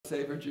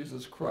Savior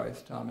Jesus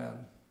Christ.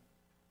 Amen.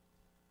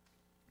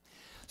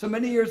 So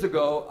many years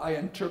ago, I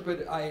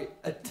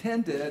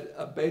attended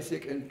a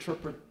basic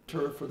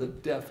interpreter for the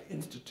Deaf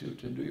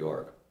Institute in New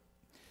York.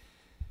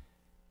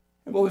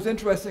 And what was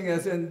interesting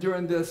is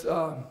during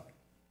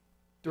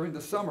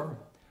the summer,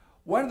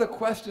 one of the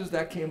questions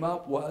that came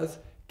up was,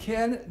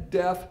 can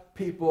deaf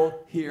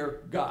people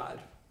hear God?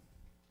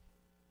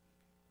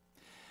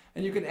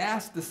 And you can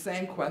ask the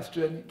same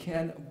question,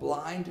 can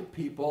blind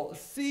people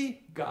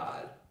see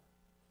God?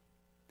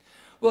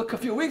 Well, a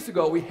few weeks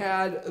ago, we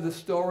had the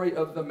story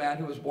of the man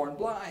who was born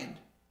blind.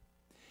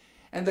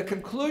 And the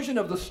conclusion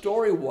of the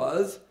story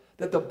was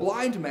that the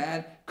blind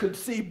man could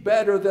see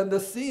better than the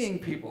seeing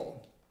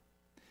people.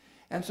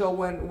 And so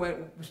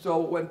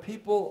when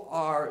people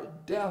are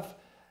deaf,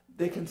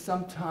 they can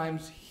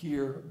sometimes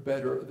hear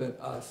better than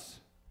us.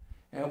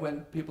 And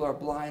when people are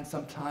blind,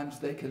 sometimes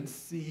they can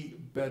see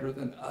better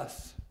than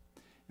us,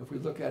 if we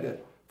look at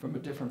it from a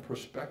different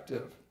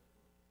perspective.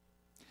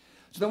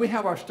 So then we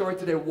have our story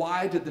today.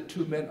 Why did the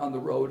two men on the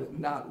road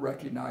not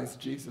recognize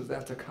Jesus?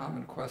 That's a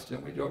common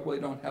question. We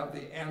really don't have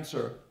the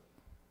answer.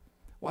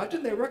 Why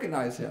didn't they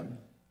recognize him?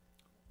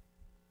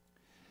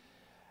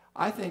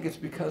 I think it's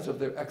because of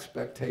their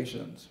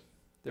expectations.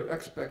 Their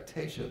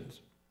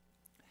expectations.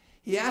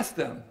 He asked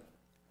them,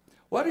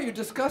 "What are you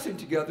discussing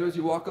together as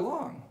you walk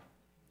along?"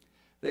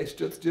 They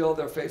stood still,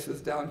 their faces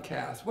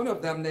downcast. One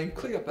of them, named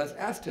Cleopas,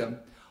 asked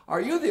him,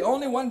 "Are you the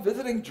only one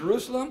visiting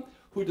Jerusalem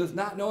who does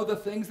not know the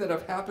things that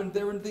have happened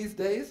there in these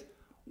days?"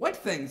 "What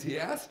things?" he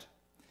asked.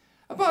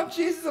 "About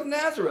Jesus of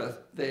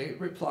Nazareth," they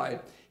replied.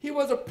 "He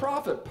was a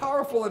prophet,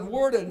 powerful in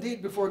word and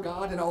deed before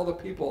God and all the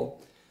people.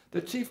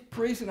 The chief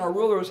priests and our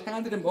rulers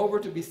handed him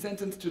over to be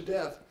sentenced to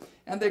death,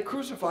 and they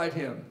crucified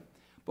him.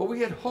 But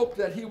we had hoped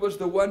that he was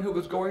the one who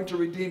was going to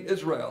redeem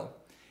Israel.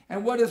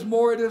 And what is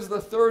more, it is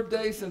the third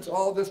day since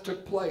all this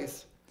took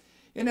place.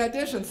 In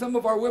addition, some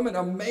of our women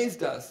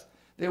amazed us.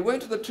 They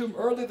went to the tomb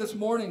early this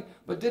morning,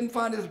 but didn't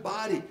find his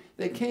body.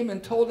 They came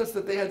and told us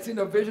that they had seen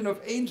a vision of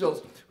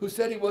angels who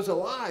said he was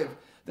alive.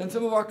 Then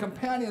some of our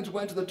companions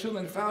went to the tomb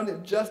and found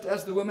it just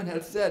as the women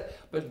had said,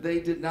 but they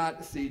did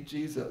not see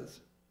Jesus."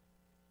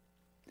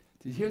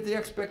 Did you hear the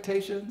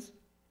expectations?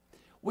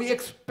 We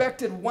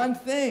expected one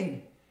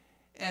thing,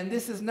 and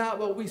this is not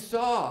what we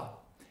saw.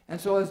 And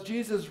so as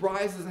Jesus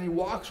rises and he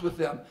walks with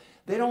them,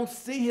 they don't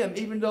see him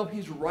even though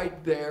he's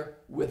right there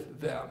with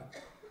them.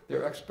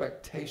 Their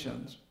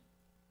expectations.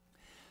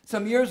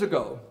 Some years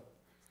ago,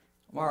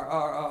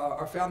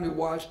 our family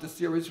watched a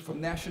series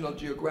from National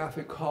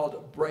Geographic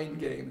called Brain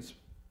Games.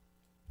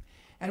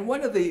 And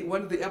one of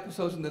the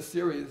episodes in this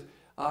series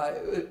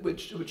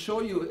would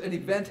show you an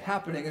event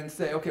happening and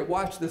say, okay,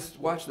 watch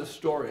this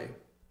story.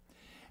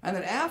 And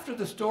then after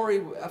the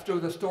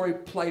story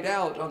played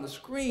out on the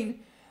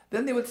screen,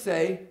 then they would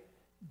say,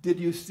 did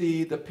you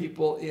see the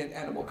people in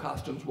animal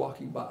costumes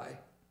walking by?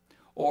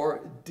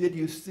 Or did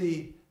you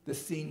see the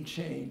scene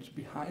change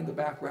behind the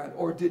background?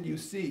 Or did you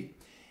see?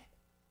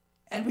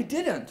 And we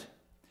didn't.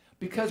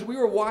 Because we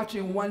were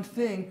watching one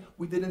thing,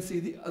 we didn't see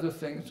the other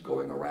things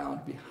going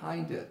around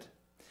behind it.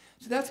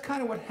 So that's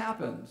kind of what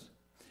happens.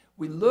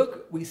 We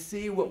look, we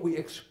see what we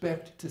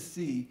expect to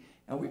see,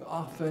 and we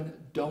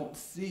often don't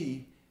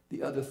see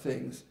the other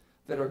things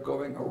that are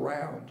going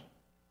around.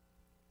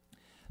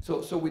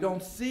 So we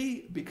don't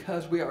see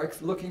because we are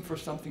looking for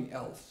something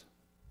else.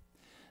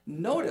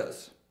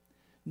 Notice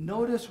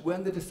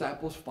when the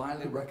disciples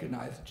finally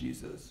recognized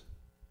Jesus.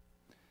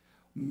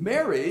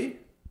 Mary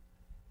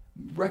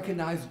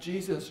recognized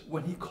Jesus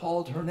when he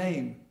called her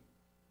name.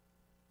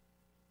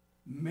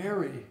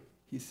 "Mary,"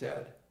 he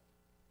said,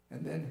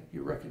 and then he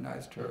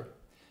recognized her.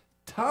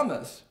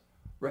 Thomas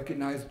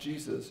recognized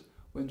Jesus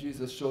when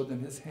Jesus showed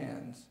them his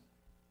hands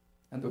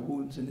and the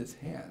wounds in his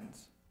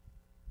hands.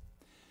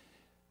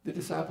 The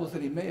disciples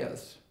at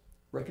Emmaus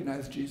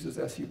recognized Jesus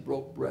as he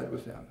broke bread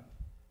with them,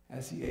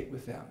 as he ate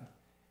with them,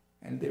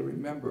 and they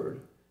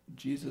remembered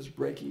Jesus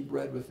breaking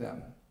bread with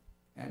them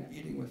and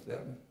eating with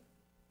them.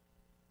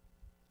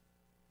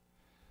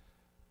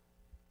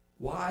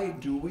 Why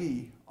do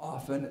we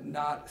often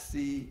not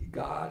see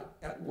God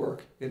at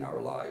work in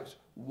our lives?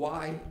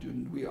 Why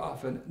do we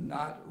often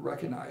not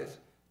recognize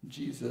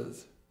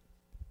Jesus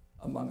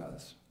among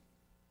us?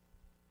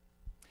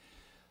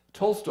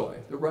 Tolstoy,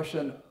 the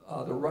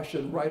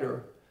Russian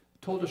writer,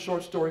 told a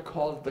short story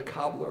called The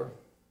Cobbler.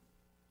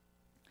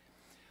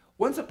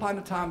 Once upon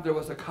a time there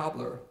was a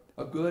cobbler,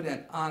 a good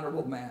and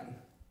honorable man.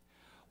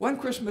 One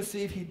Christmas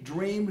Eve he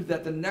dreamed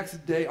that the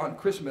next day on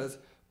Christmas,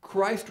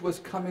 Christ was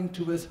coming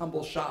to his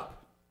humble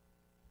shop.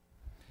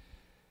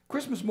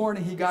 Christmas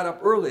morning he got up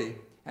early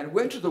and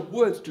went to the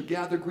woods to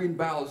gather green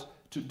boughs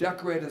to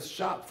decorate his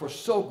shop for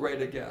so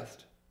great a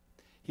guest.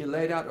 He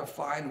laid out a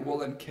fine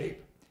woolen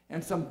cape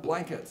and some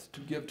blankets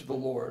to give to the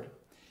Lord.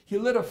 He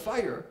lit a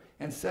fire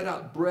and set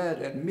out bread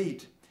and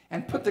meat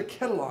and put the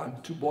kettle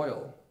on to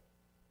boil.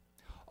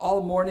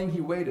 All morning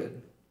he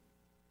waited.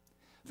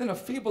 Then a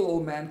feeble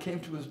old man came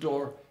to his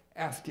door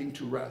asking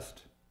to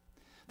rest.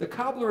 The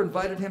cobbler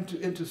invited him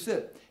in to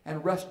sit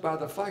and rest by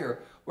the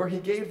fire, where he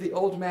gave the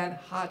old man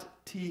hot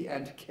tea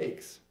and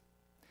cakes.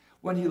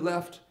 When he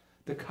left,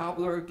 the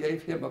cobbler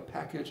gave him a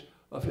package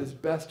of his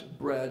best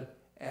bread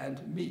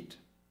and meat.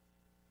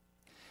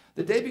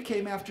 The day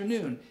became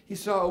afternoon. He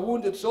saw a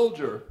wounded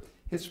soldier,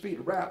 his feet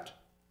wrapped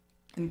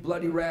in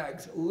bloody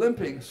rags,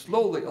 limping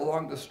slowly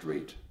along the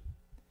street.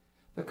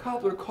 The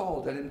cobbler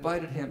called and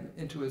invited him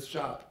into his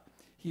shop.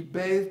 He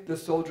bathed the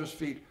soldier's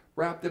feet,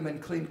 wrapped them in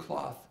clean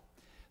cloth.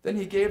 Then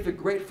he gave the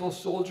grateful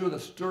soldier the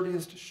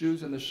sturdiest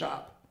shoes in the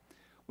shop.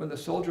 When the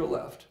soldier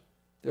left,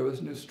 there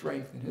was new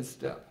strength in his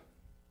step.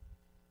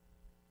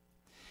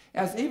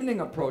 As evening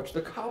approached,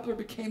 the cobbler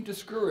became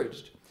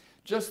discouraged.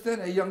 Just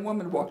then a young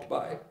woman walked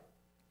by,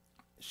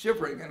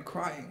 shivering and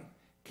crying,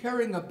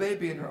 carrying a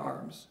baby in her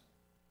arms.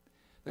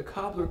 The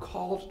cobbler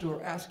called to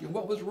her, asking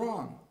what was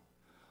wrong.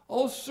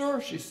 "Oh,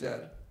 sir," she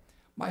said,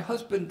 "my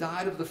husband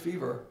died of the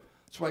fever,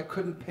 so I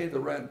couldn't pay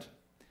the rent.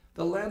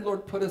 The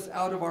landlord put us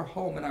out of our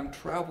home, and I'm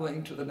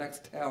traveling to the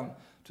next town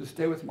to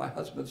stay with my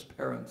husband's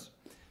parents.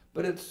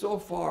 But it's so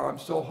far, I'm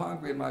so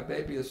hungry, and my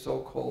baby is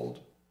so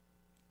cold."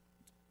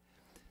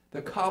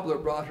 The cobbler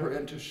brought her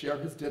in to share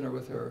his dinner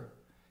with her.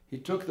 He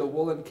took the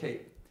woolen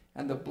cape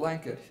and the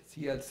blanket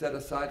he had set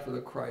aside for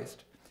the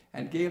Christ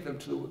and gave them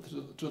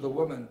to the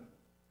woman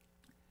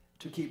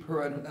to keep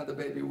her and the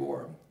baby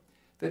warm.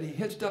 Then he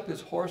hitched up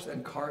his horse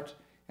and cart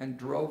and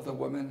drove the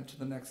woman to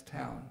the next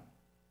town.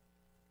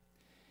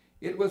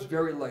 It was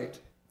very late,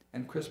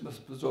 and Christmas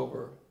was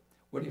over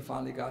when he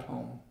finally got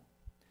home.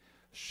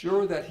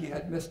 Sure that he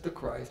had missed the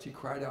Christ, he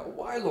cried out,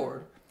 "Why,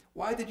 Lord?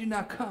 Why did you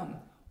not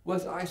come?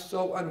 Was I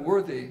so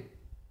unworthy?"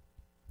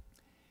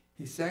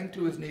 He sank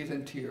to his knees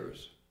in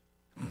tears.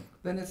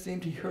 Then it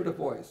seemed he heard a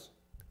voice,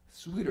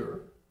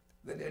 sweeter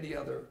than any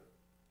other.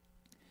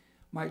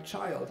 "My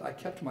child, I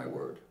kept my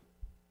word.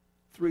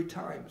 3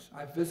 times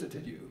I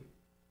visited you,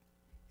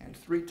 and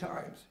 3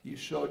 times you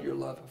showed your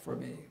love for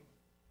me.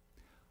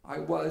 I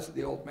was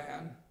the old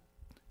man.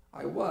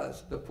 I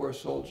was the poor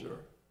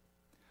soldier.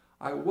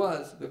 I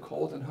was the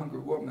cold and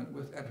hungry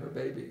woman and her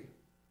baby.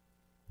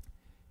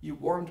 You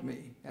warmed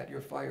me at your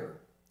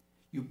fire.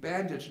 You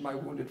bandaged my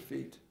wounded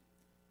feet.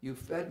 You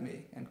fed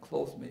me and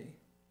clothed me.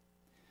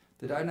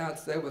 Did I not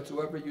say,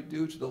 whatsoever you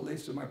do to the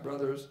least of my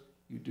brothers,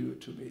 you do it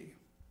to me?"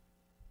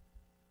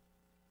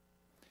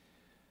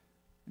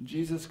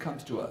 Jesus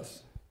comes to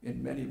us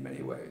in many,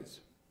 many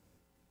ways.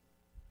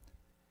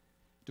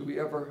 Do we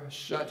ever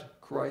shut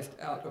Christ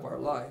out of our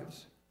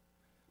lives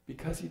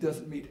because he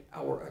doesn't meet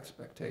our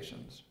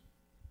expectations,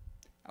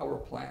 our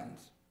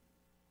plans?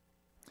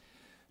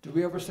 Do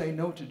we ever say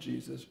no to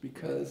Jesus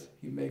because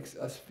he makes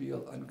us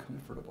feel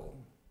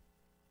uncomfortable?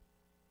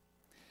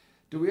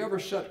 Do we ever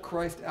shut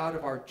Christ out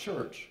of our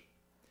church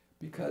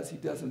because he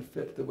doesn't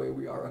fit the way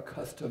we are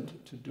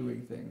accustomed to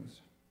doing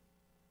things?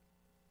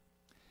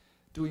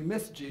 Do we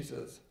miss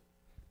Jesus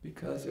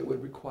because it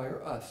would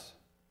require us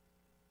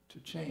to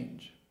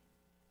change?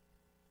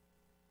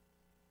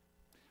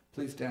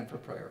 Please stand for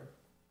prayer.